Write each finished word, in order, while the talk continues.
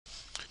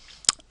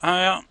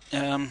Hiya,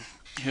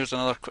 here's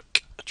another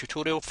quick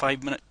tutorial,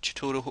 5-minute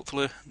tutorial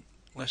hopefully,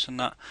 less than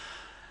that.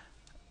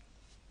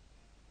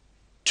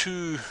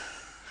 Two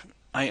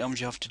items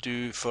you have to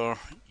do for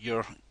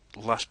your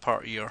last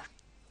part of your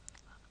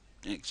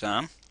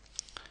exam.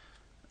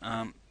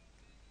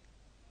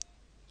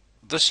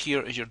 This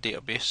here is your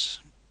database.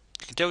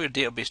 You can tell your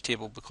database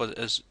table because it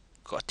has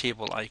got a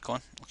table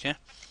icon, okay?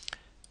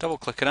 Double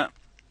click on it.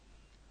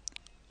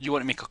 You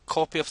want to make a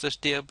copy of this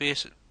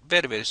database,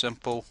 very, very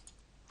simple.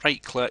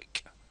 Right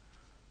click,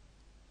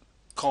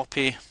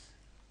 copy,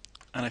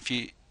 and if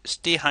you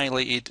stay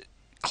highlighted,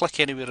 click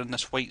anywhere in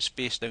this white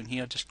space down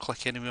here, just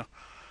click anywhere,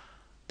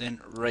 then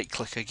right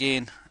click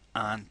again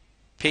and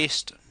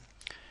paste.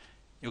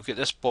 You'll get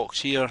this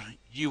box here.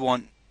 You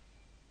want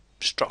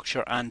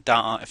structure and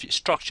data. If it's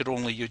structure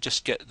only, you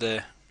just get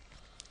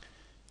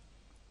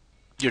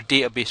your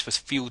database with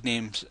field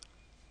names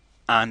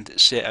and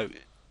set out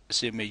the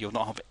same way. You'll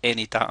not have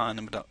any data in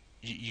them.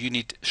 You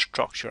need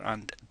structure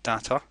and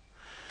data.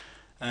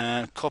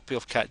 Copy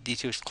of cat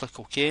details, click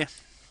OK,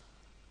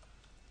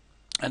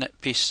 and it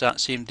pastes that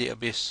same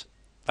database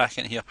back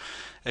in here.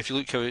 If you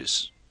look how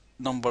it's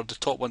numbered, the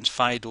top one's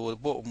Fido, the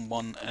bottom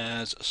one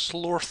is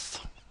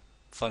Slorth.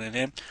 Funny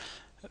name.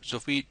 So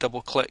if we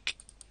double click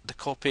the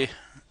copy,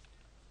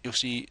 you'll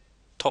see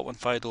top one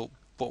Fido,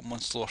 bottom one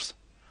Slorth.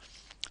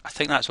 I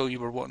think that's all you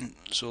were wanting.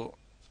 So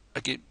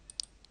again,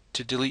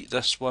 to delete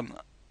this one,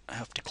 I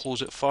have to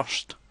close it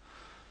first,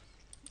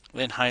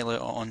 then highlight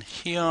it on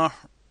here,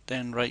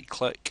 then right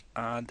click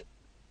and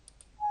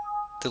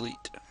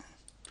delete.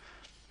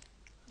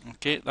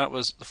 Okay, that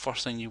was the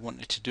first thing you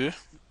wanted to do.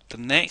 The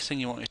next thing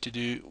you wanted to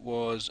do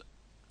was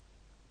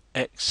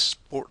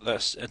export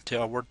this into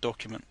a Word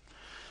document.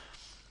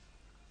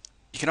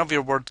 You can have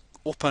your Word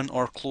open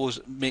or close,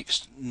 it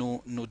makes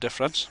no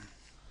difference.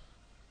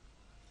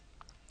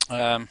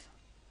 You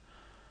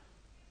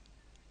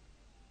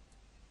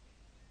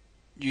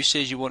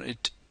said you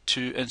wanted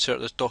to insert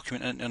this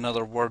document into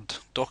another Word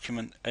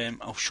document.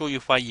 I'll show you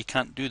why you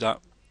can't do that,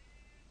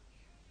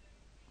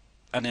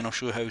 and then I'll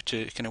show you how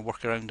to kind of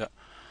work around it.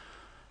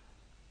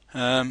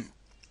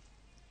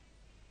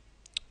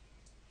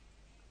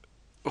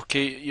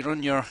 Okay, you're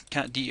on your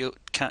cat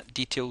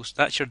details.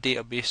 That's your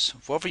database.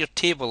 Whatever your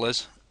table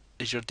is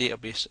your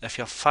database. If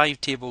you have 5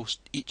 tables,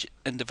 each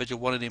individual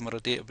one of them are a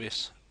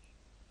database.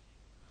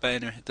 But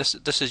anyway,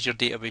 this is your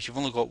database. You've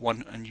only got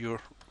one in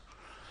your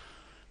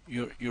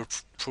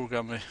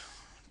program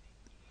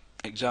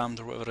exams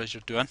or whatever it is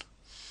you're doing.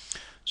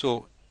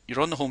 So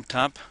you're on the home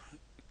tab.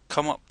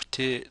 Come up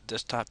to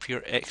this tab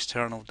here,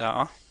 external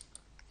data.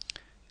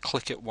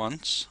 Click it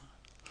once,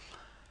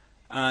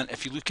 and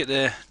if you look at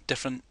the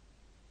different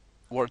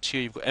words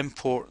here, you've got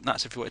import. And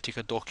that's if you want to take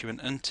a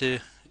document into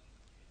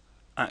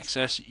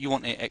Access. You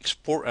want to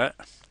export it,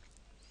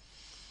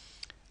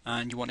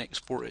 and you want to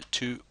export it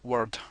to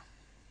Word.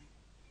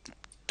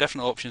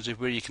 Different options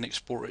of where you can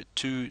export it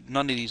to.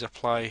 None of these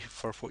apply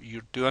for what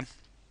you're doing.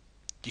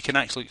 You can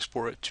actually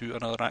export it to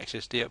another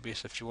Access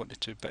database if you wanted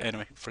to, but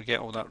anyway,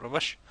 forget all that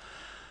rubbish.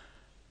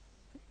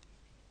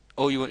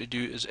 All you want to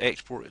do is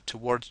export it to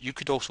Word. You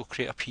could also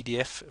create a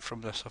PDF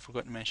from this, I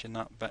forgot to mention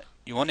that, but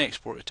you want to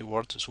export it to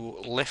Word, so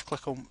left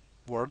click on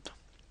Word.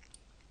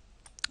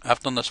 I've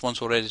done this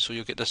once already, so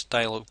you'll get this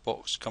dialog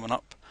box coming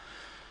up,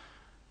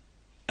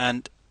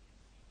 and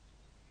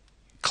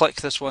click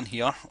this one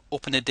here,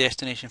 open the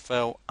destination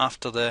file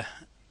after the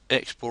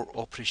export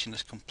operation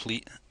is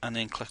complete, and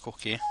then click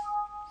OK.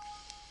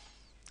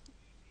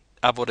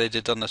 I've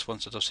already done this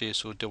once, as I say,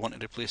 so do I want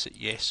to replace it?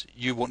 Yes.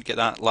 You won't get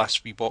that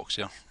last wee box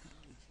here.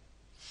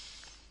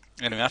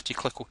 Anyway, after you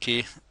click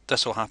OK,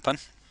 this will happen.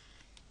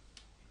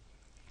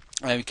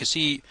 You can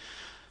see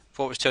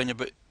what I was telling you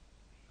about.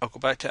 I'll go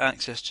back to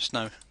Access just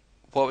now.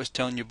 What I was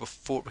telling you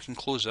before we can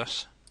close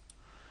this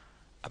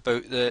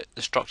about the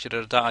structure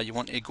of the data. You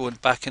want to go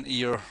back into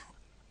your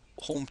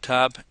home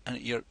tab and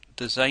your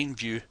design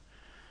view,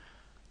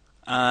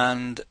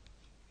 and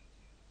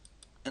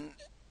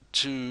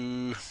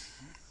to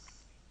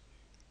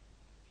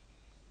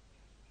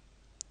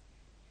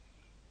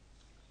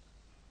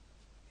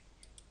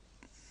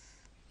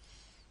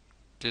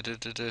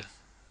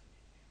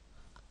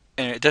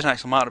anyway, it doesn't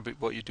actually matter about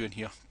what you're doing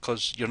here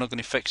because you're not going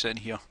to fix it in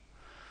here.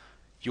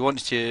 You want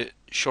to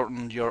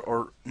shorten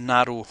or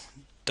narrow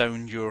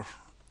down your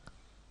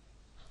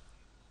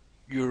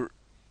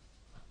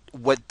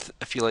width,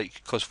 if you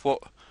like, because go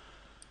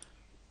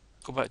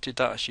back to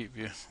datasheet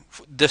view.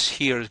 This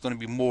here is going to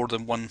be more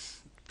than 1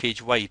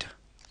 page wide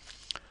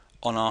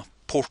on a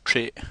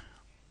portrait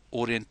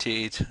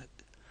orientated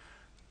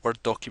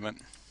Word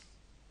document.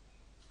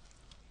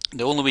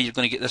 The only way you're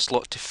going to get this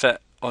lot to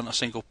fit on a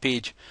single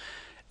page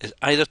is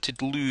either to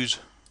lose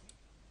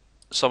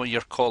some of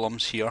your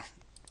columns here,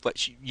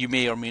 which you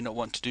may or may not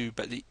want to do,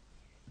 but the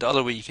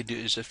other way you can do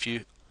it is if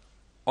you,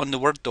 on the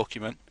Word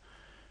document,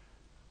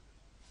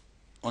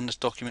 on this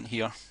document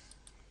here,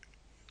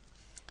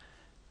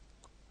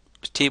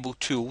 table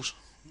tools,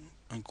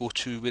 and go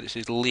to where it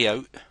says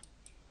layout,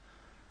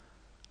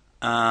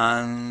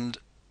 and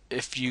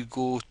if you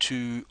go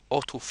to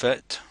auto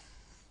fit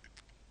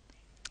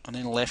and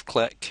then left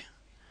click,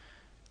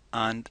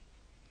 and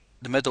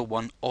the middle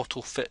one,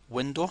 auto fit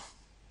window,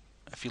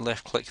 if you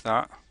left click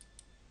that,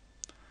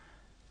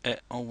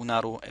 it will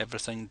narrow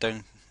everything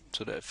down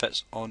so that it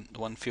fits on the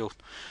one field.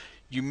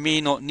 You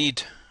may not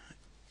need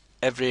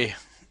every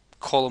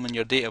column in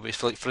your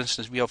database. Like for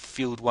instance, we have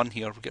field 1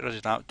 here, we'll get rid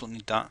of that, don't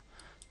need that.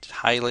 Just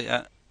highlight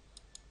it,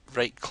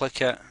 right click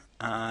it,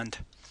 and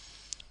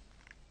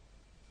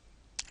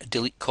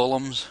delete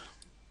columns.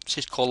 It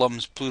says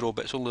columns plural,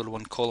 but it's only the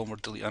one column we're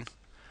deleting.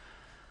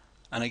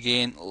 And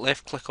again,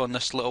 left click on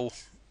this little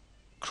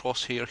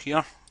crosshair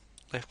here,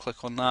 left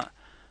click on that,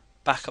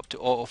 back up to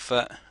auto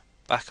fit,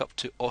 back up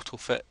to auto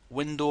fit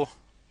window,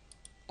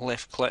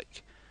 left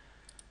click,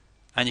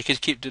 and you can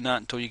keep doing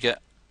that until you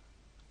get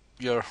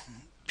your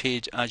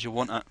page as you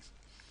want it.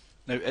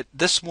 Now at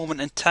this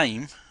moment in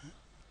time,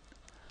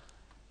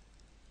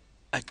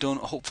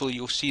 hopefully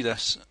you'll see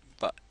this,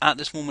 but at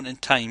this moment in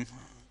time,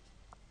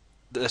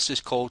 this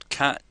is called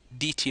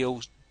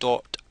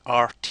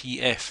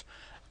catdetails.rtf.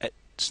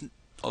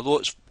 Although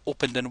it's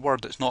opened in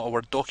Word, it's not a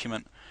Word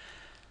document.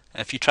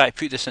 If you try to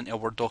put this into a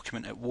Word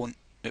document, it won't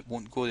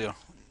go there.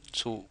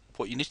 So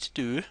what you need to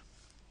do,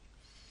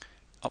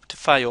 up to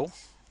File,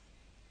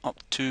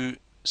 up to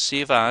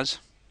Save As,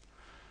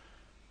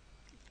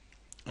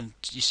 and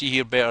you see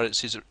here better it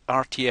says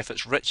RTF,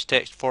 it's rich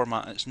text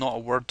format, it's not a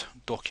Word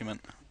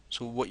document.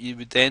 So what you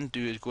would then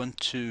do is go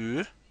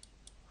into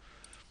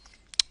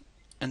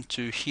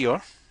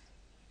here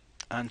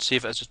and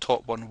save it as a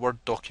top one,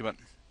 Word document.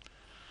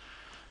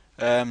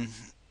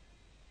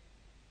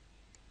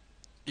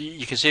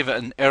 You can save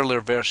it in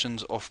earlier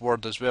versions of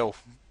Word as well,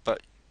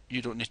 but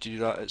you don't need to do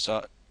that. It's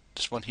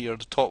this one here,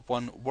 the top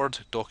one, Word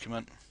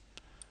document.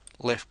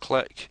 Left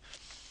click,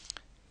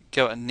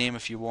 give it a name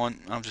if you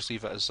want. I'll just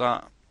leave it as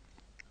that.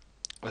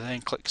 And then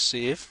click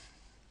Save.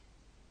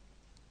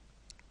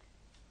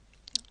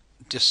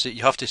 Just say,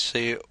 you have to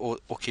say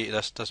OK to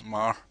this, doesn't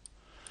matter.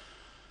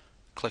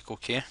 Click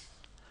OK.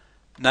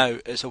 Now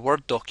it's a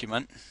Word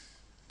document.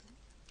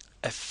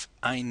 If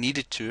I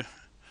needed to,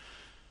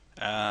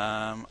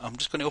 I'm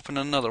just going to open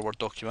another Word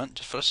document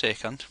just for a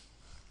second.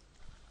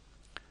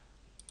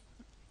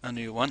 A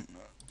new one,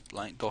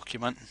 blank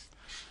document,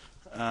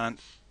 and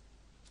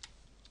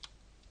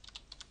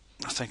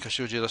I think I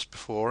showed you this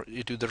before.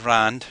 You do the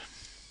rand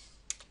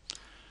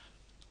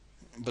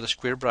with the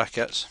square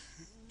brackets,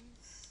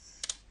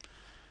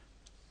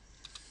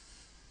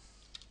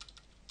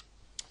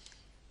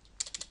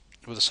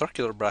 with the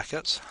circular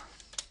brackets.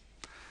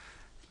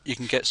 You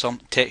can get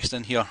some text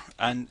in here,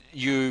 and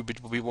you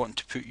would be wanting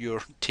to put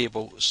your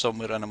table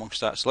somewhere in amongst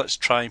that. So let's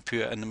try and put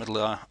it in the middle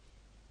of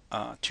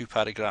a 2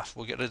 paragraph.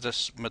 We'll get rid of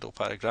this middle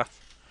paragraph,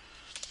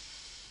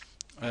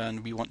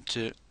 and we want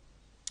to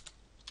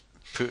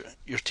put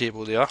your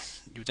table there.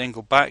 You then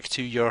go back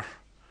to your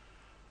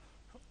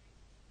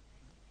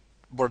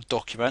Word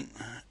document,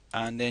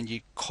 and then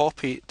you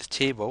copy the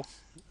table.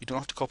 You don't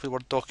have to copy the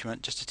Word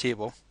document, just the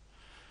table.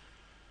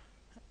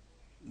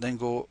 Then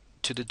go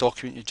to the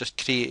document you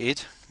just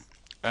created,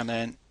 and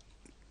then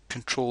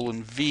Control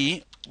and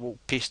V will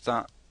paste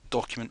that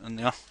document in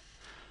there.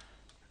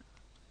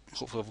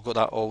 Hopefully I've got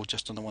that all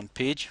just on the one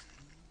page.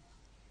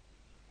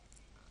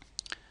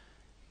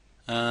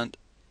 And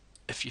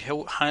if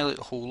you highlight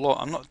the whole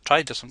lot, I've not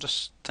tried this, I'm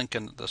just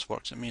thinking that this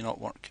works, it may not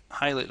work.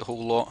 Highlight the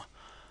whole lot.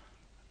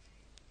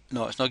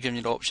 No, it's not giving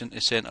you the option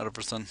to center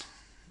everything.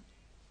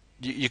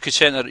 You could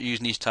center it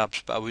using these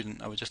tabs, but I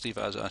wouldn't, I would just leave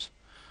it as it is.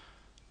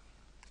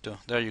 So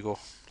there you go.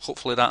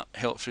 Hopefully that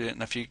helps you.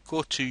 And if you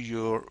go to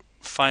your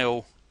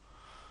file,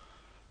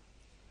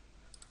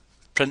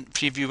 print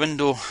preview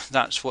window,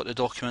 that's what the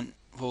document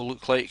will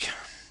look like.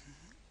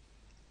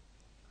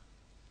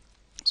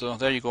 So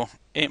there you go,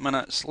 8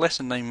 minutes, less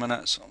than 9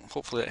 minutes.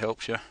 Hopefully it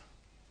helps you.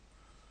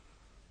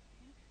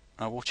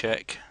 I will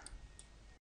check.